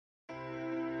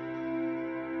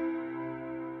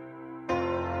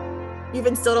you've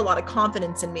instilled a lot of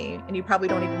confidence in me, and you probably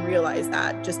don't even realize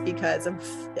that, just because of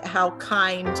how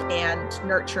kind and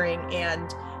nurturing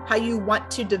and how you want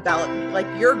to develop me. Like,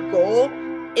 your goal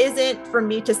isn't for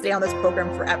me to stay on this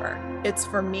program forever. It's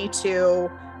for me to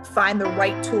find the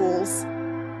right tools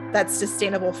that's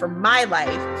sustainable for my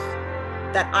life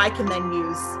that I can then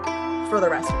use for the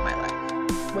rest of my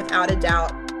life. Without a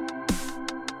doubt,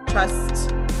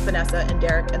 trust Vanessa and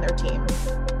Derek and their team,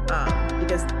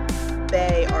 because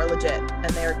they are legit and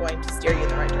they are going to steer you in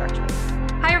the right direction.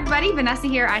 Hi, everybody. Vanessa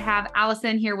here. I have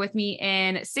Allison here with me.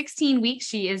 In 16 weeks,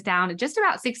 she is down just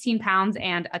about 16 pounds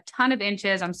and a ton of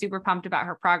inches. I'm super pumped about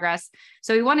her progress.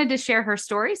 So we wanted to share her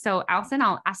story. So Allison,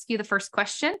 I'll ask you the first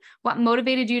question. What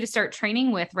motivated you to start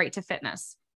training with Right to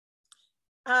Fitness?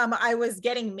 I was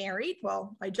getting married.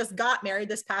 Well, I just got married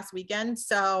this past weekend.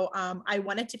 So I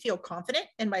wanted to feel confident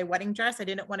in my wedding dress. I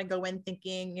didn't want to go in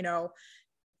thinking,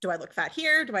 do I look fat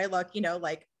here? Do I look,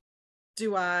 like,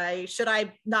 should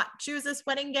I not choose this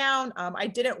wedding gown? I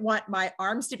didn't want my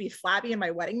arms to be flabby in my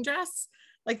wedding dress.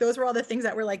 Like, those were all the things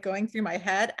that were like going through my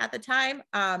head at the time.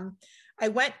 I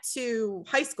went to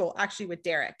high school actually with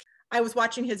Derek. I was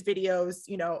watching his videos,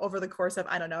 over the course of,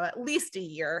 I don't know, at least a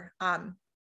year.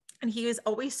 And he was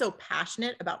always so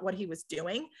passionate about what he was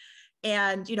doing.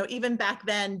 And, even back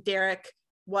then, Derek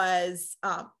was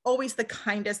always the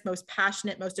kindest, most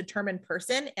passionate, most determined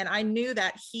person. And I knew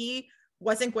that he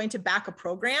wasn't going to back a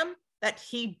program that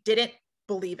he didn't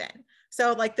believe in.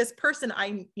 So, like, this person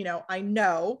I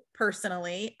know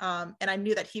personally, and I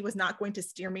knew that he was not going to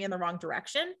steer me in the wrong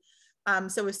direction.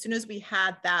 So as soon as we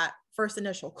had that first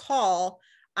initial call,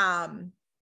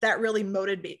 that really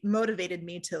motivated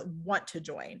me to want to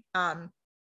join.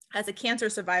 As a cancer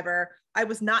survivor, I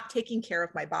was not taking care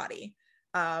of my body.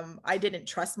 I didn't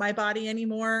trust my body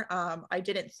anymore. I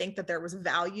didn't think that there was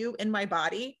value in my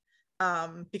body,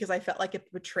 because I felt like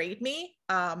it betrayed me.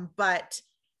 But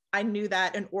I knew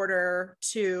that in order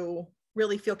to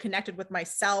really feel connected with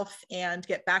myself and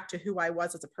get back to who I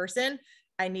was as a person,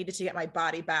 I needed to get my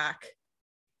body back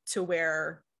to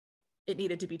where it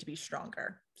needed to be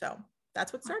stronger. So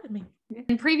that's what started me.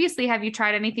 And previously, have you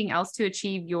tried anything else to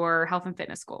achieve your health and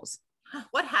fitness goals?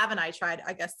 What haven't I tried,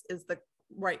 I guess, is the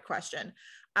right question.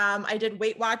 I did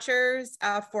Weight Watchers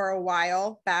for a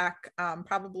while back,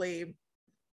 probably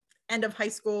end of high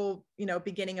school,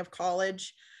 beginning of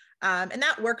college. And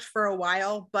that worked for a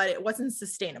while, but it wasn't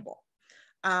sustainable.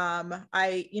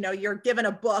 You're given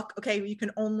a book, okay, you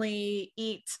can only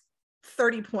eat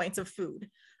 30 points of food.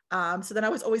 So then I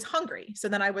was always hungry. So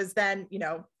then I was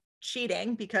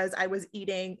cheating because I was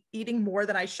eating more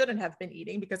than I shouldn't have been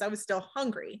eating because I was still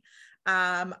hungry.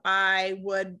 I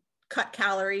would cut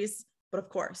calories, but of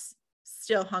course,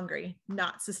 still hungry,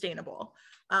 not sustainable.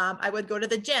 I would go to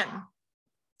the gym.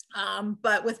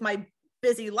 But with my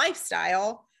busy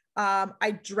lifestyle,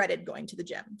 I dreaded going to the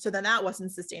gym. So then that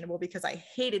wasn't sustainable because I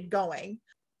hated going.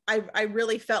 I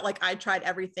really felt like I tried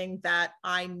everything that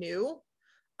I knew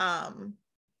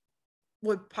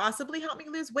would possibly help me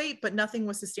lose weight, but nothing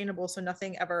was sustainable. So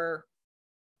nothing ever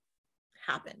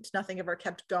happened. Nothing ever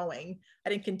kept going.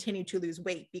 I didn't continue to lose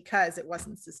weight because it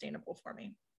wasn't sustainable for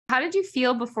me. How did you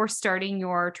feel before starting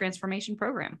your transformation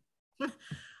program?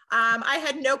 I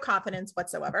had no confidence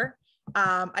whatsoever.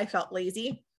 I felt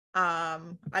lazy.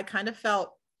 I kind of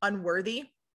felt unworthy.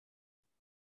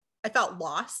 I felt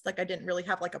lost. Like I didn't really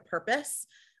have like a purpose,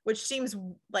 which seems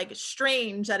like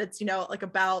strange that it's, like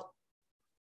about,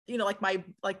 like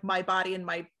my body and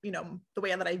my, the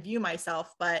way that I view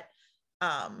myself, but,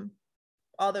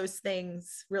 all those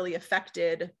things really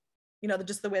affected,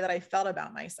 just the way that I felt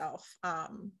about myself.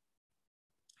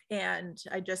 And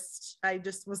I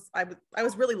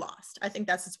was really lost. I think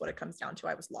that's just what it comes down to.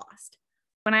 I was lost.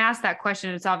 When I asked that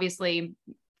question, it's obviously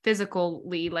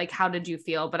physically, like, how did you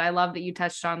feel? But I love that you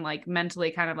touched on like mentally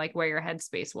kind of like where your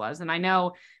headspace was. And I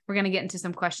know we're going to get into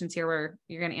some questions here where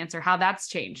you're going to answer how that's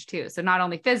changed too. So not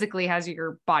only physically has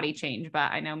your body changed,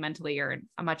 but I know mentally you're in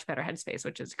a much better headspace,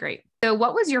 which is great. So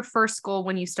what was your first goal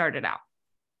when you started out?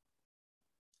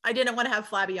 I didn't want to have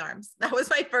flabby arms. That was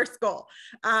my first goal.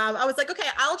 I was like, okay,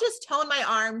 I'll just tone my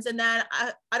arms and then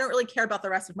I don't really care about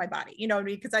the rest of my body,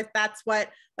 because that's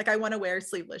what, like, I want to wear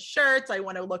sleeveless shirts. I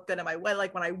want to look good in my way.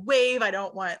 Like when I wave, I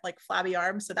don't want like flabby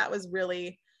arms. So that was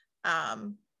really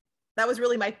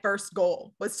my first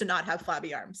goal, was to not have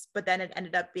flabby arms. But then it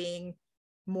ended up being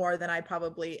more than I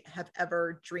probably have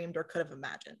ever dreamed or could have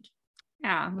imagined.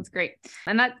 Yeah, that's great.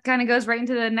 And that kind of goes right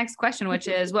into the next question, which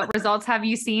is what results have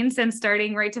you seen since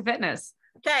starting Right to Fitness?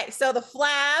 Okay. So the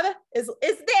flab is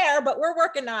there, but we're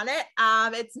working on it.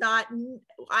 It's not,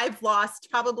 I've lost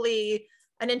probably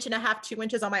 1.5 inches, 2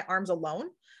 inches on my arms alone.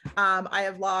 I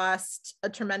have lost a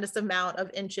tremendous amount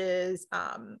of inches,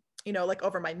 like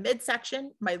over my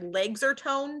midsection. My legs are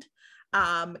toned.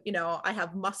 I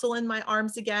have muscle in my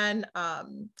arms again.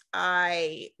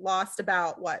 I lost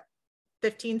about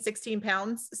 15, 16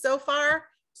 pounds so far,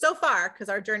 because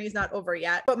our journey is not over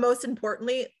yet. But most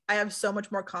importantly, I have so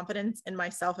much more confidence in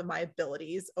myself and my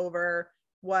abilities over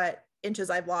what inches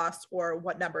I've lost or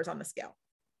what numbers on the scale.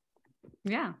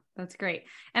 Yeah, that's great.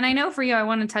 And I know for you, I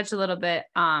want to touch a little bit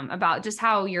about just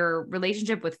how your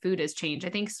relationship with food has changed. I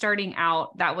think starting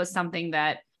out, that was something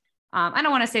that I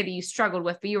don't want to say that you struggled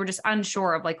with, but you were just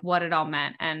unsure of like what it all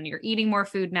meant. And you're eating more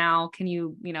food now. Can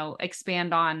you,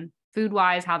 expand on food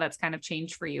wise, how that's kind of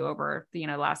changed for you over the,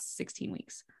 last 16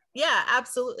 weeks? Yeah,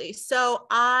 absolutely. So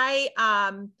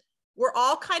we're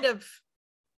all kind of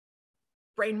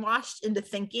brainwashed into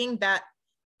thinking that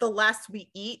the less we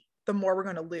eat, the more we're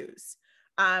going to lose.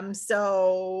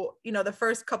 So, the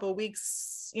first couple of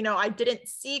weeks, I didn't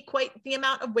see quite the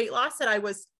amount of weight loss that I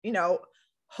was,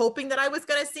 hoping that I was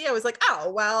going to see. I was like,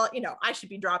 oh, well, I should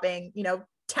be dropping,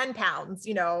 10 pounds,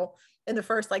 in the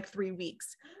first 3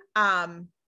 weeks.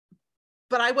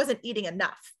 But I wasn't eating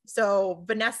enough. So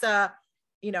Vanessa,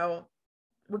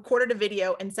 recorded a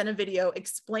video and sent a video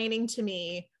explaining to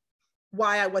me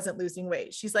why I wasn't losing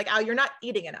weight. She's like, oh, you're not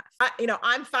eating enough.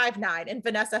 I'm 5'9", and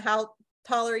Vanessa, how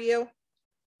tall are you?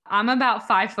 I'm about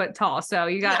 5 foot tall. So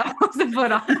you got almost a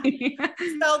foot on me.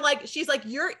 So she's like,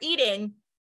 you're eating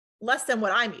less than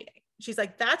what I'm eating. She's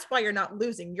like, that's why you're not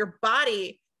losing. Your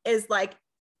body is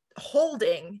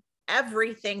holding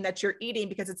everything that you're eating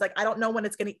because it's I don't know when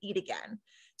it's going to eat again.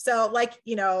 So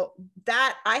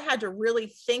that I had to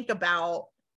really think about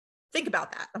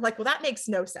that. I'm like, well, that makes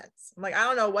no sense. I'm like, I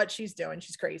don't know what she's doing.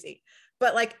 She's crazy.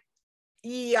 But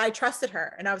I trusted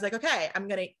her and I was like, okay, I'm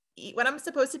going to eat what I'm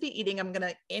supposed to be eating. I'm going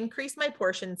to increase my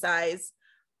portion size.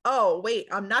 Oh, wait,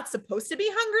 I'm not supposed to be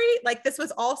hungry. This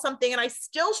was all something. And I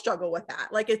still struggle with that.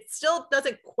 It still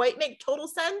doesn't quite make total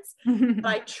sense, but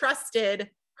I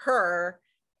trusted her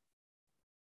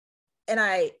and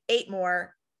I ate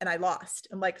more and I lost.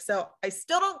 I'm like, so I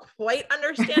still don't quite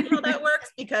understand how that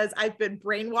works because I've been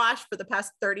brainwashed for the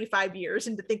past 35 years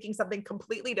into thinking something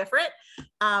completely different.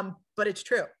 But it's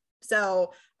true.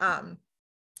 So,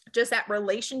 just that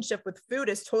relationship with food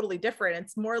is totally different.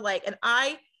 It's more and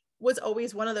I was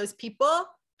always one of those people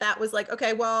that was like,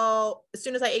 okay, well, as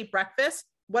soon as I ate breakfast,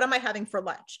 what am I having for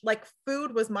lunch?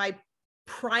 Food was my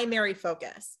primary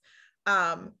focus.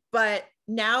 But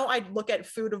now I look at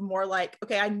food of more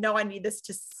okay, I know I need this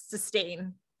to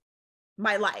sustain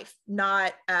my life,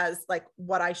 not as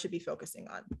what I should be focusing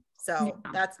on. So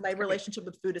that's my relationship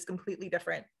with food is completely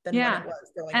different than when it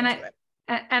was going into it.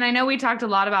 And I know we talked a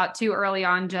lot about too early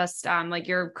on, just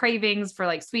your cravings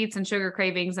for sweets and sugar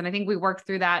cravings. And I think we worked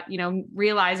through that,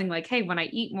 realizing hey, when I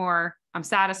eat more, I'm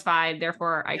satisfied.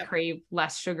 Therefore I crave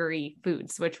less sugary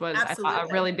foods, which was I thought,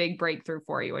 a really big breakthrough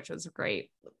for you, which was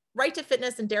great. Right to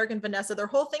Fitness and Derek and Vanessa, their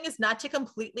whole thing is not to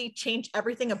completely change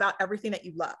everything about everything that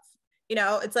you love.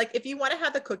 It's if you want to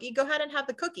have the cookie, go ahead and have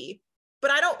the cookie,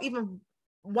 but I don't even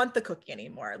want the cookie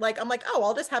anymore. I'm like, oh,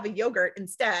 I'll just have a yogurt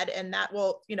instead. And that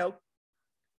will,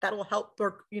 that'll help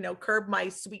or, curb my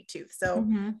sweet tooth. So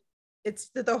it's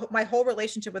my whole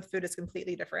relationship with food is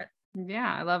completely different.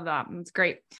 Yeah. I love that. It's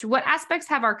great. What aspects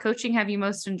have you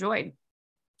most enjoyed?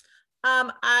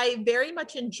 I very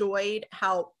much enjoyed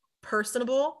how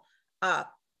personable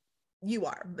you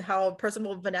are, how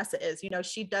personable Vanessa is.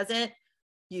 She doesn't,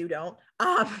 you don't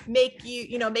make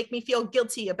me feel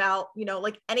guilty about,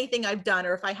 anything I've done,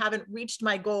 or if I haven't reached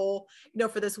my goal,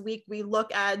 for this week, we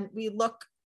look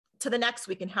to the next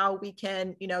week and how we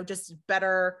can, just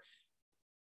better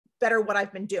what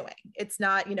I've been doing. It's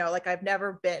not, I've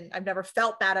never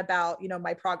felt bad about,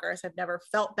 my progress. I've never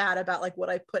felt bad about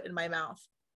what I put in my mouth.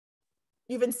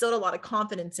 You've instilled a lot of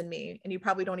confidence in me, and you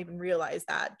probably don't even realize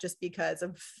that, just because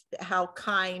of how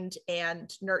kind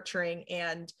and nurturing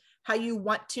and how you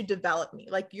want to develop me.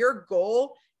 Your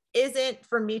goal isn't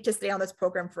for me to stay on this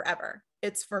program forever.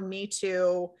 It's for me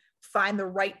to find the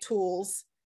right tools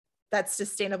that's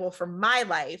sustainable for my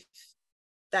life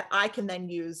that I can then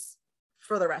use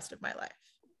for the rest of my life.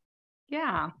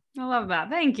 Yeah. I love that.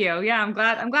 Thank you. Yeah. I'm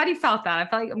glad you felt that.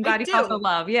 I'm glad you felt the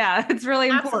love. Yeah. It's really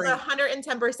important. Absolutely,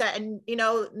 110%. And,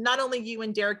 not only you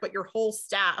and Derek, but your whole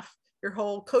staff, your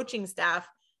whole coaching staff,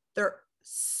 they're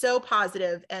so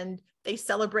positive and they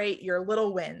celebrate your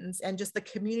little wins, and just the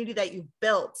community that you've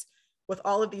built with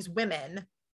all of these women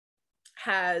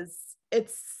I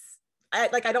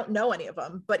don't know any of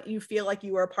them, but you feel like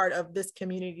you are a part of this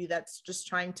community that's just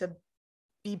trying to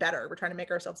be better. We're trying to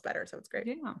make ourselves better. So it's great.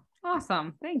 Yeah.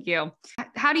 Awesome. Thank you.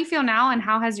 how do you feel now, and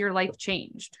how has your life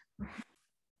changed?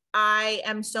 I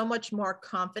am so much more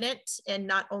confident in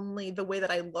not only the way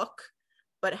that I look,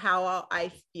 but how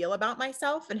I feel about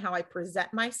myself and how I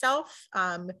present myself.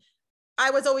 I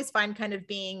was always fine kind of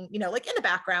being, like in the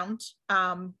background,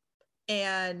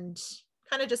 and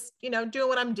kind of just, doing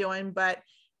what I'm doing. But,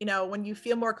 when you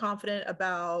feel more confident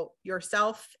about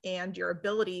yourself and your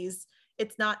abilities,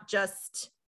 it's not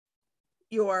just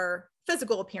your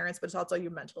physical appearance, but it's also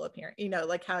your mental appearance,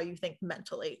 like how you think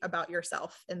mentally about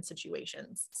yourself in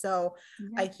situations. So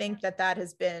I think that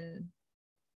has been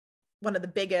one of the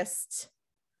biggest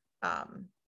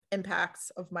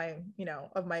impacts of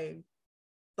the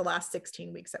last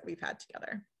 16 weeks that we've had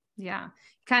together. Yeah.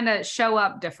 Kind of show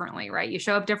up differently, right? You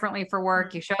show up differently for work.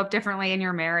 Mm-hmm. You show up differently in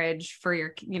your marriage for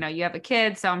your, you have a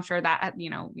kid. So I'm sure that,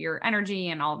 your energy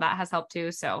and all that has helped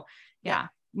too. So yeah.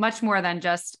 Much more than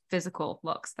just physical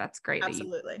looks. That's great.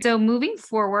 Absolutely. So moving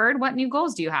forward, what new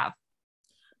goals do you have?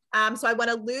 So I want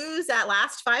to lose that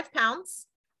last 5 pounds,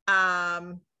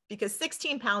 because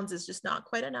 16 pounds is just not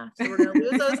quite enough. So we're going to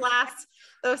lose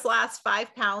those last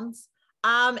 5 pounds,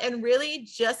 and really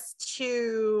just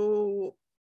to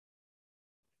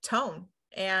tone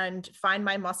and find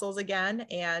my muscles again,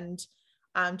 and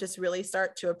just really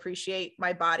start to appreciate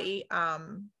my body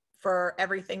for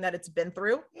everything that it's been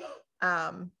through.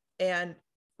 And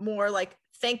more like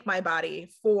thank my body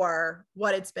for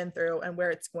what it's been through and where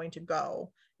it's going to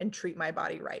go, and treat my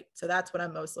body right. So that's what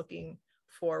I'm most looking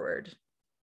forward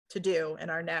to do in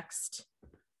our next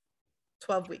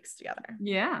 12 weeks together.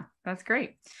 Yeah, that's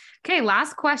great. Okay.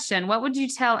 Last question. What would you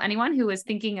tell anyone who is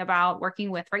thinking about working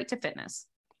with Right to Fitness?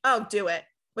 Oh, do it.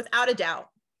 Without a doubt.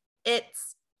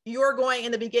 You're going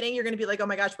in the beginning, you're going to be like, oh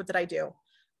my gosh, what did I do?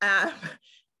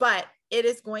 But it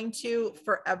is going to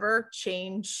forever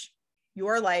change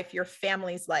your life, your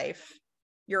family's life,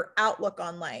 your outlook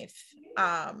on life,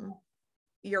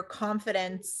 your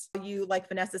confidence. You, like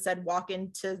Vanessa said, walk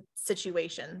into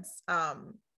situations.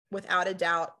 Without a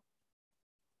doubt,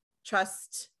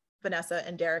 trust Vanessa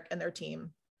and Derek and their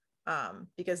team,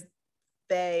 because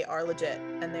they are legit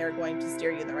and they are going to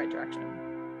steer you in the right direction.